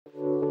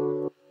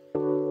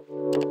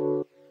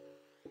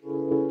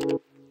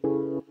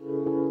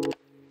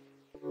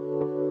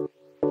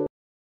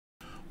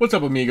What's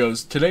up,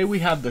 amigos? Today we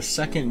have the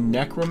second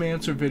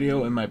Necromancer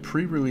video in my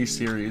pre-release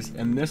series,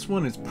 and this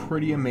one is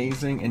pretty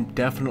amazing and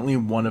definitely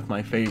one of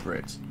my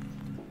favorites.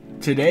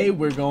 Today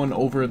we're going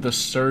over the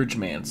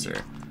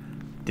Surgemancer.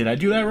 Did I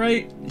do that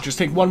right? Just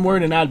take one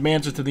word and add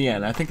Mancer to the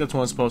end. I think that's what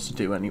I'm supposed to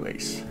do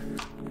anyways.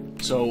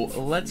 So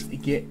let's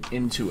get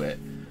into it.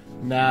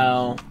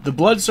 Now, the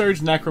Blood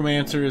Surge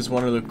Necromancer is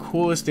one of the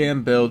coolest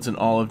damn builds in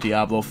all of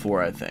Diablo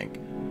 4, I think.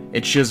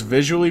 It's just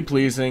visually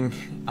pleasing.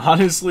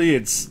 Honestly,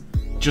 it's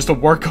just a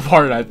work of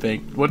art, I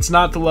think. What's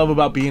not to love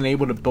about being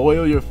able to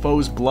boil your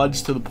foes'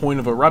 bloods to the point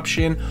of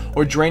eruption,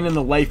 or draining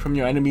the life from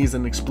your enemies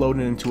and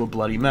exploding into a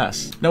bloody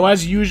mess? Now,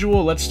 as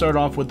usual, let's start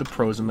off with the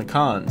pros and the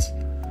cons.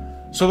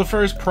 So the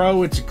first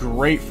pro, it's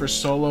great for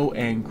solo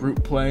and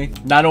group play.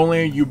 Not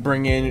only are you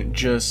bringing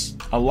just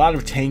a lot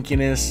of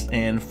tankiness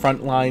and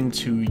frontline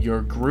to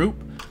your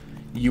group,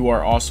 you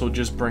are also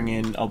just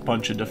bringing a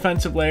bunch of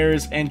defensive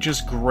layers and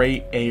just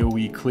great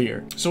AoE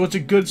clear. So it's a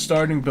good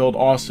starting build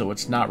also.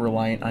 It's not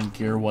reliant on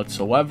gear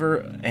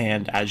whatsoever,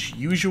 and as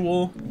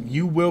usual,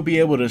 you will be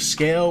able to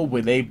scale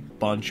with a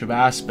bunch of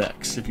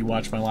aspects. If you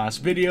watched my last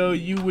video,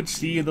 you would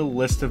see the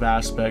list of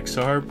aspects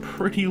are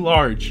pretty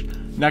large.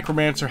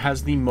 Necromancer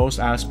has the most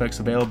aspects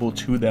available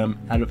to them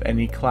out of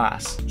any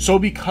class. So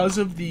because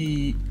of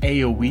the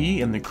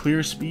AoE and the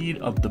clear speed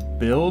of the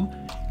build,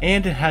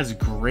 and it has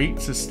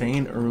great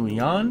sustain early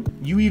on,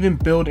 you even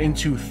build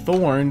into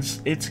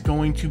Thorns, it's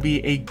going to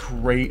be a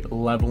great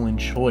leveling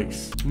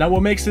choice. Now,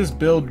 what makes this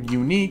build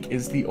unique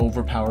is the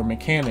overpower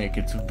mechanic.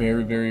 It's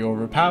very, very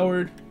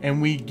overpowered,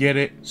 and we get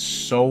it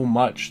so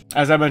much.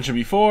 As I mentioned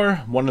before,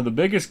 one of the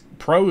biggest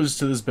pros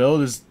to this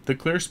build is the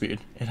clear speed.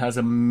 It has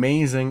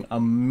amazing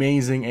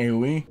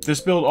AoE.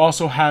 This build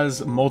also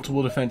has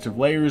multiple defensive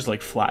layers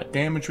like flat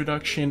damage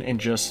reduction and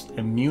just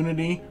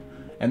immunity,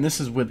 and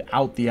this is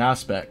without the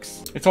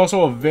aspects. It's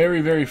also a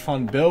very, very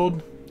fun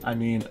build. I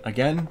mean,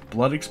 again,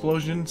 blood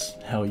explosions,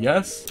 hell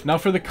yes. Now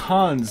for the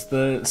cons,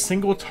 the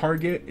single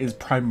target is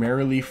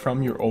primarily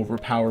from your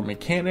overpower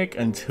mechanic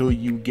until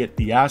you get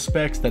the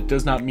aspects. That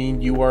does not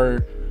mean you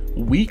are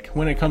weak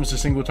when it comes to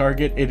single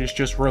target. It is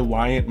just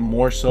reliant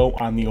more so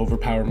on the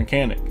overpower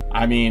mechanic.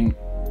 I mean,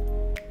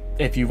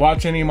 if you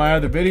watch any of my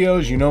other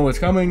videos, you know what's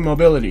coming: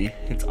 mobility.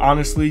 It's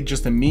honestly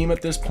just a meme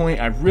at this point.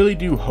 I really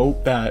do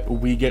hope that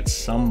we get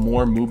some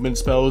more movement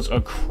spells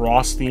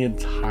across the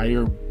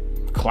entire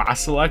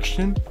class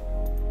selection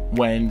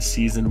when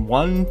season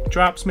 1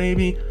 drops,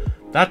 maybe.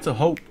 That's a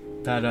hope.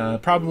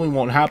 That probably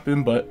won't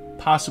happen, but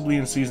possibly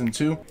in season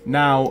 2.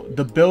 Now,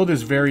 the build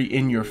is very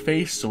in your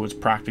face, so it's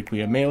practically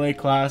a melee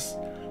class.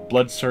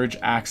 Blood Surge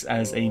acts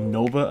as a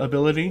Nova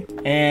ability,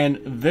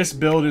 and this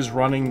build is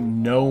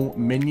running no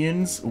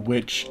minions,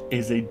 which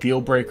is a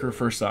deal breaker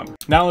for some.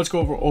 Now let's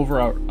go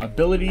over our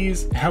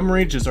abilities.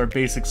 Hemorrhage is our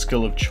basic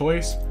skill of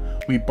choice.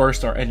 We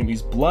burst our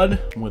enemy's blood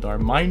with our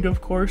mind,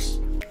 of course.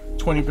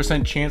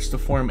 20% chance to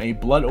form a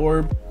blood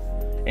orb.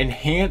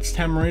 Enhanced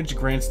Hemorrhage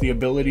grants the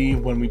ability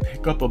when we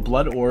pick up a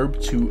blood orb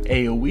to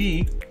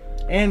AoE,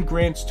 and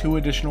grants 2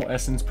 additional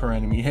essence per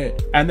enemy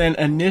hit. And then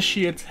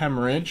Initiate's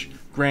Hemorrhage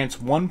grants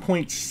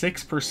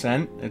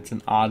 1.6%, it's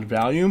an odd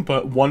value,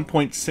 but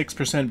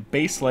 1.6%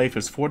 base life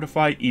is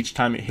fortified each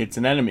time it hits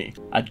an enemy.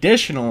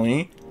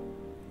 Additionally,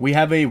 we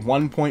have a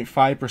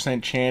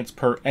 1.5% chance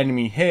per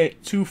enemy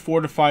hit to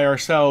fortify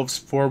ourselves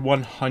for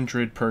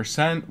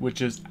 100%,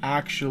 which is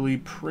actually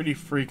pretty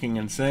freaking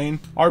insane.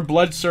 Our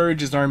Blood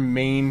Surge is our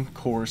main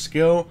core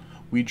skill.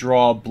 We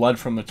draw blood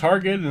from the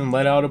target and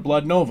let out a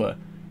Blood Nova.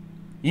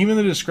 Even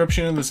the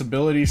description of this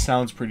ability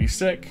sounds pretty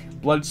sick.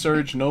 Blood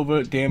Surge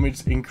Nova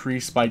damage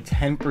increased by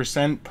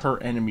 10% per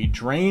enemy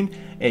drained,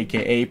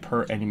 aka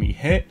per enemy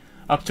hit,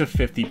 up to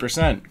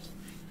 50%.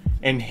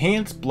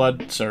 Enhanced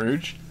Blood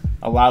Surge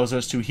allows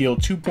us to heal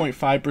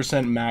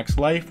 2.5% max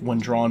life when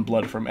drawing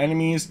blood from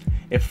enemies.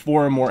 If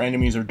 4 or more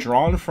enemies are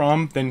drawn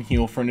from, then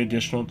heal for an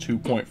additional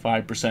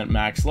 2.5%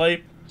 max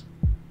life.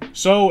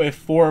 So if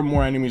 4 or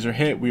more enemies are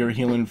hit, we are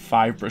healing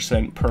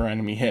 5% per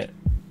enemy hit.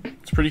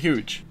 It's pretty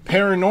huge.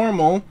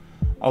 Paranormal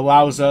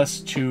allows us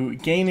to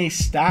gain a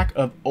stack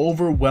of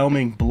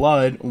overwhelming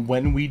blood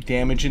when we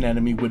damage an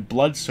enemy with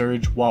Blood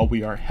Surge while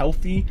we are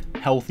healthy.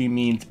 Healthy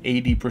means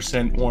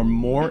 80% or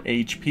more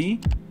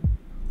HP.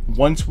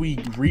 Once we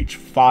reach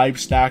 5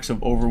 stacks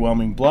of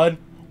overwhelming blood,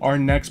 our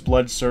next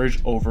Blood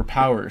Surge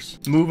overpowers.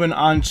 Moving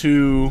on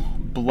to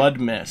Blood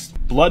Mist.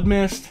 Blood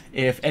Mist,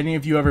 if any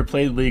of you ever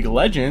played League of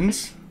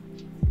Legends,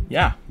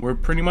 yeah, we're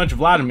pretty much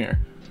Vladimir.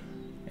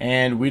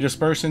 And we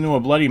disperse into a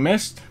bloody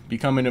mist,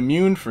 becoming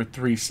immune for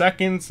 3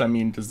 seconds. I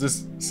mean, does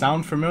this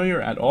sound familiar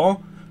at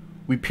all?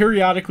 We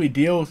periodically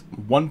deal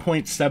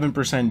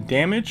 1.7%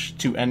 damage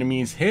to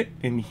enemies hit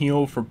and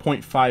heal for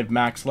 0.5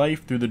 max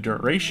life through the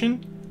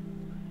duration.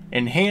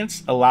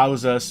 Enhance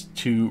allows us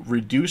to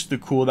reduce the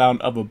cooldown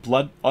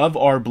of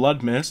our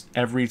blood mist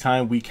every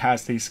time we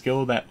cast a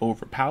skill that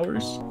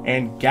overpowers.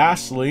 And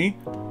Ghastly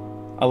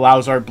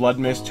allows our blood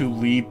mist to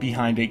leave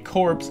behind a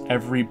corpse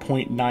every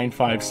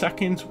 0.95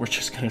 seconds. We're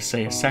just going to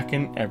say a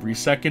second every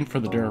second for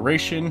the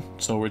duration.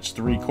 So it's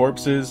 3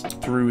 corpses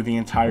through the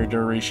entire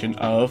duration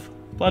of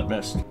Blood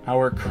Mist.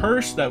 Our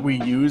curse that we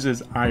use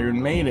is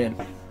Iron Maiden.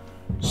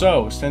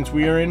 So, since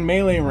we are in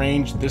melee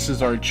range, this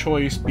is our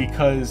choice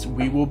because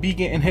we will be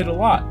getting hit a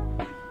lot.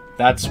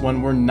 That's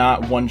when we're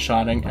not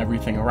one-shotting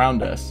everything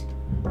around us.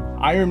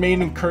 Iron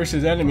Maiden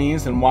curses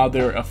enemies, and while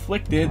they're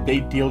afflicted,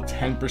 they deal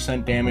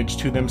 10% damage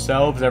to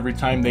themselves every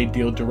time they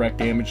deal direct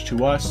damage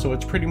to us, so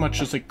it's pretty much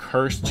just a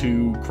curse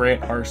to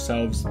grant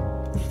ourselves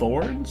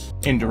thorns,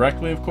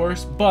 indirectly of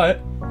course.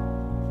 But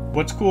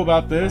what's cool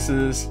about this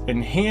is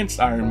enhanced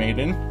Iron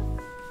Maiden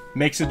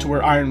makes it to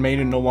where Iron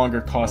Maiden no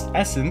longer costs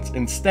essence.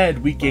 Instead,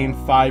 we gain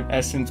 5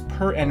 essence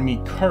per enemy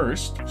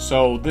cursed.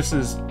 So this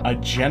is a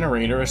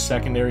generator, a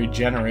secondary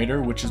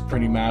generator, which is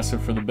pretty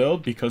massive for the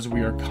build because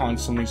we are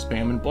constantly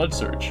spamming Blood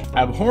Surge.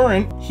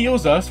 Abhorrent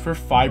heals us for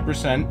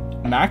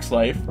 5% max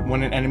life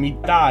when an enemy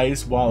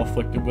dies while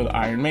afflicted with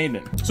Iron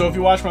Maiden. So if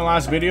you watched my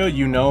last video,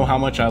 you know how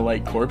much I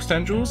like Corpse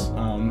Tendrils.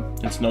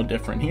 It's no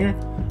different here.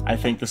 I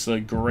think this is a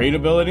great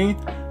ability.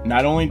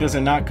 Not only does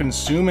it not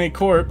consume a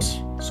corpse,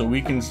 so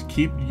we can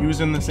keep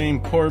using the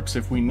same corpse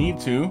if we need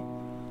to.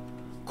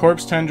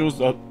 Corpse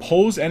Tendrils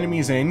pulls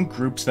enemies in,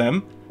 groups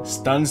them,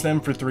 stuns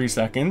them for 3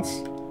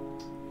 seconds.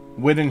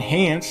 With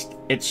Enhanced,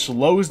 it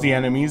slows the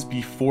enemies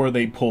before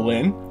they pull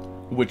in,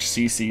 which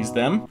CCs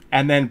them.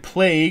 And then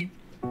Plague,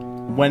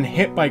 when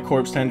hit by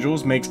Corpse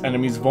Tendrils, makes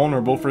enemies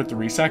vulnerable for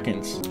 3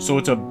 seconds. So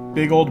it's a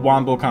big old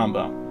wombo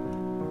combo.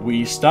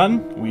 We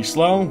stun, we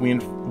slow,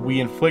 we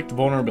inflict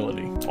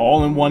vulnerability.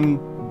 All in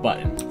one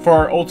button. For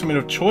our ultimate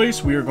of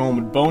choice, we are going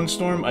with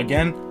Bonestorm.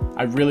 Again,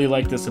 I really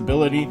like this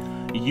ability.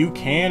 You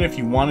can, if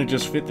you want to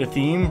just fit the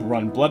theme,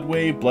 run Blood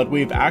Wave. Blood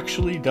Wave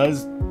actually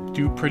does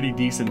do pretty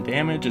decent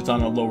damage. It's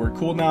on a lower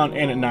cooldown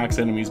and it knocks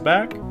enemies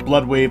back.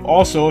 Blood Wave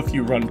also, if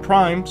you run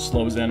Prime,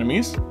 slows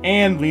enemies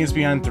and leaves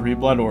behind 3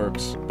 Blood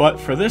Orbs. But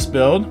for this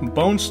build,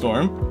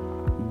 Bonestorm,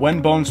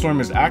 when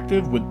Bonestorm is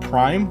active with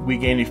Prime, we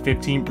gain a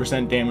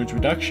 15% damage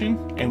reduction,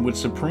 and with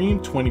Supreme,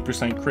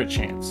 20% crit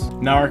chance.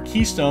 Now our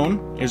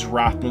keystone is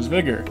Rathma's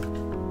Vigor.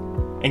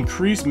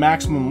 Increase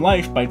maximum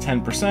life by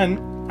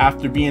 10%.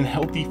 After being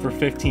healthy for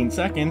 15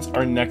 seconds,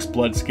 our next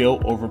blood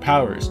skill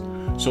overpowers.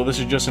 So this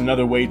is just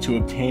another way to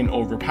obtain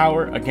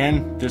overpower.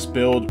 Again, this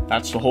build,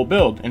 that's the whole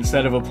build.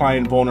 Instead of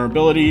applying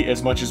vulnerability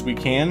as much as we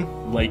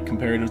can, like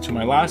comparative to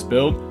my last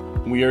build,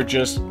 we are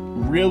just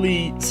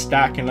really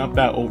stacking up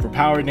that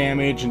overpower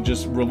damage and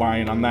just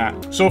relying on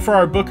that. So for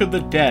our Book of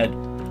the Dead,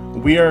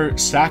 we are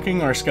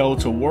sacking our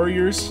skeletal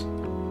warriors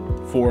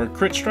for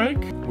crit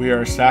strike. We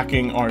are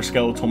sacking our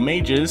skeletal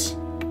mages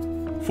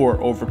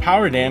for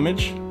overpower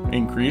damage,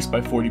 increased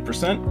by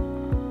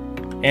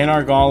 40%, and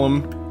our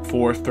golem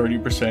for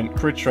 30%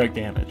 crit strike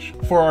damage.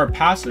 For our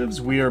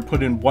passives, we are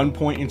putting 1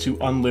 point into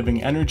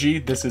Unliving Energy.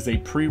 This is a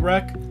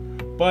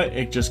prereq, but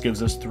it just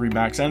gives us 3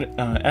 max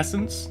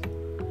essence.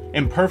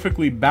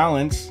 Imperfectly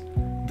Balanced,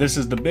 this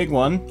is the big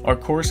one. Our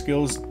core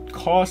skills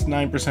cost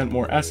 9%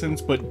 more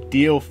essence, but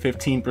deal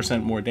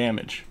 15% more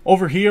damage.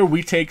 Over here,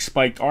 we take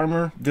Spiked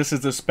Armor. This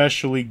is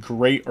especially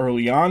great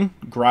early on.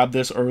 Grab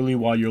this early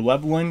while you're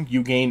leveling.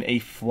 You gain a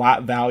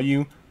flat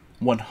value,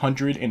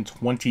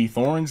 120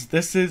 thorns.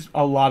 This is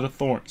a lot of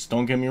thorns,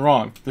 don't get me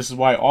wrong. This is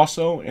why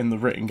also in the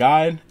written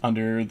guide,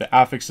 under the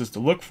affixes to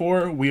look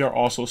for, we are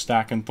also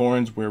stacking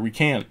thorns where we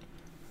can.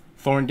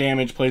 Thorn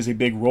damage plays a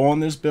big role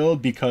in this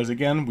build because,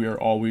 again, we are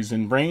always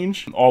in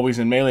range, always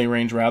in melee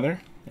range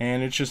rather,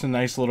 and it's just a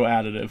nice little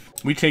additive.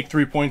 We take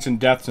 3 points in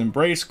Death's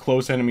Embrace.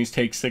 Close enemies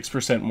take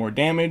 6% more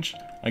damage.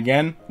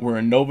 Again, we're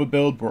a Nova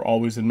build, we're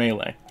always in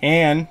melee.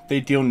 And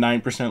they deal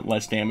 9%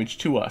 less damage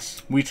to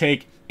us. We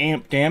take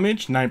Amp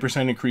Damage,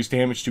 9% increased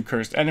damage to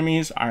cursed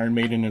enemies. Iron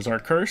Maiden is our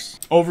curse.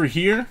 Over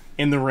here,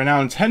 in the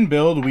Renown 10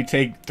 build, we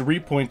take 3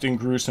 points in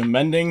Gruesome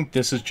Mending.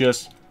 This is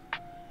just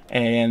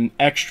an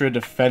extra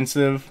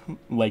defensive,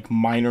 like,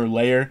 minor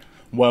layer.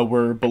 While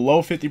we're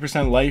below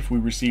 50% life, we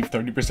receive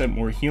 30%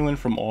 more healing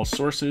from all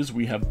sources.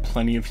 We have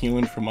plenty of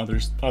healing from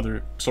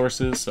other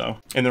sources. So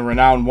in the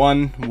Renown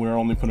 1, we're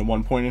only putting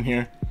 1 point in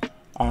here.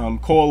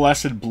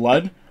 Coalesced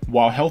Blood.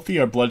 While healthy,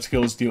 our blood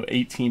skills deal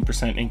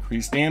 18%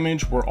 increased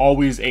damage. We're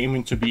always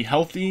aiming to be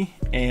healthy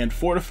and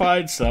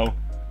fortified, so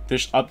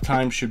this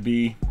uptime should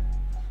be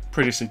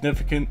pretty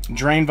significant.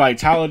 Drain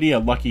Vitality, a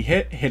lucky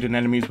hit. Hidden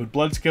enemies with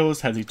blood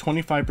skills has a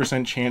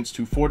 25% chance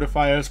to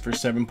fortify us for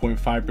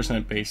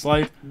 7.5% base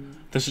life.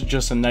 This is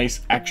just a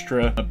nice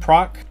extra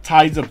proc.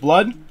 Tides of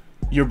Blood,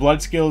 your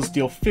blood skills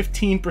deal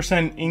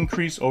 15%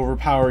 increase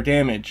overpower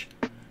damage.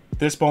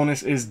 This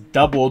bonus is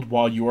doubled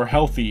while you are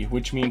healthy,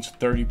 which means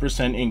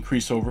 30%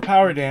 increase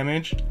overpower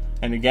damage.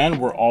 And again,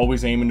 we're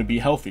always aiming to be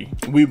healthy.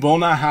 We will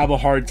not have a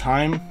hard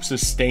time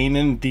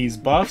sustaining these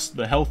buffs,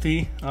 the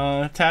healthy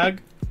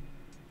tag,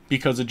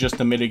 because of just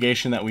the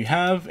mitigation that we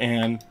have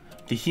and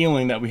the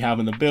healing that we have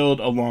in the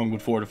build along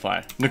with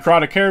Fortify.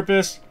 Necrotic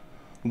Carapace,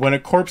 when a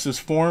corpse is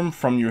formed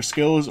from your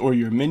skills or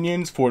your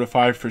minions,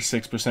 fortify for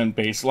 6%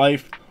 base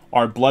life.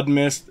 Our Blood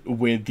Mist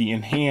with the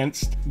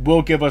Enhanced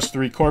will give us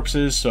 3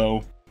 corpses,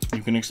 so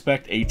you can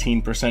expect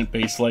 18%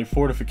 base life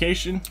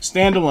fortification.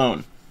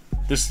 Standalone,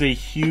 this is a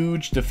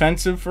huge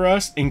defensive for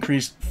us,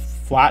 increased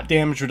flat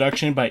damage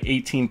reduction by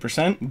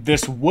 18%.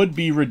 This would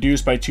be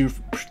reduced by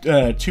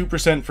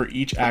 2% for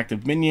each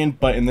active minion,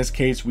 but in this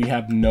case we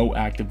have no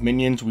active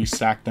minions, we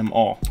sack them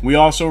all. We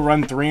also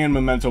run 3 in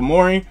Memento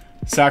Mori.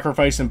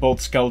 Sacrificing both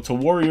skeletal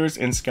warriors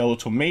and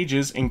skeletal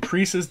mages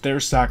increases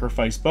their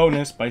sacrifice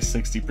bonus by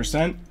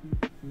 60%.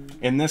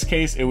 In this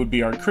case, it would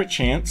be our crit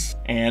chance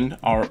and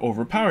our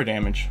overpower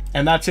damage.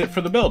 And that's it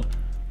for the build.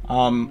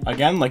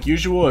 Again, like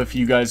usual, if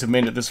you guys have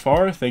made it this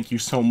far, thank you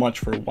so much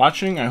for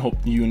watching. I hope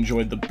you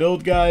enjoyed the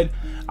build guide.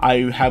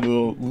 I have a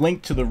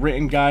link to the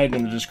written guide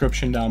in the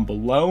description down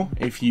below.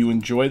 If you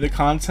enjoy the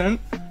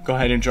content, go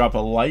ahead and drop a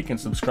like and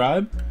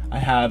subscribe. I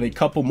have a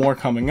couple more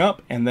coming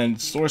up, and then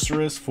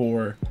Sorceress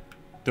for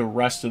the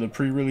rest of the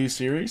pre-release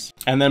series.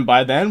 And then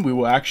by then, we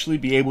will actually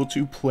be able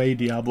to play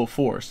Diablo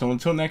 4. So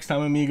until next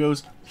time,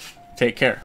 amigos, take care.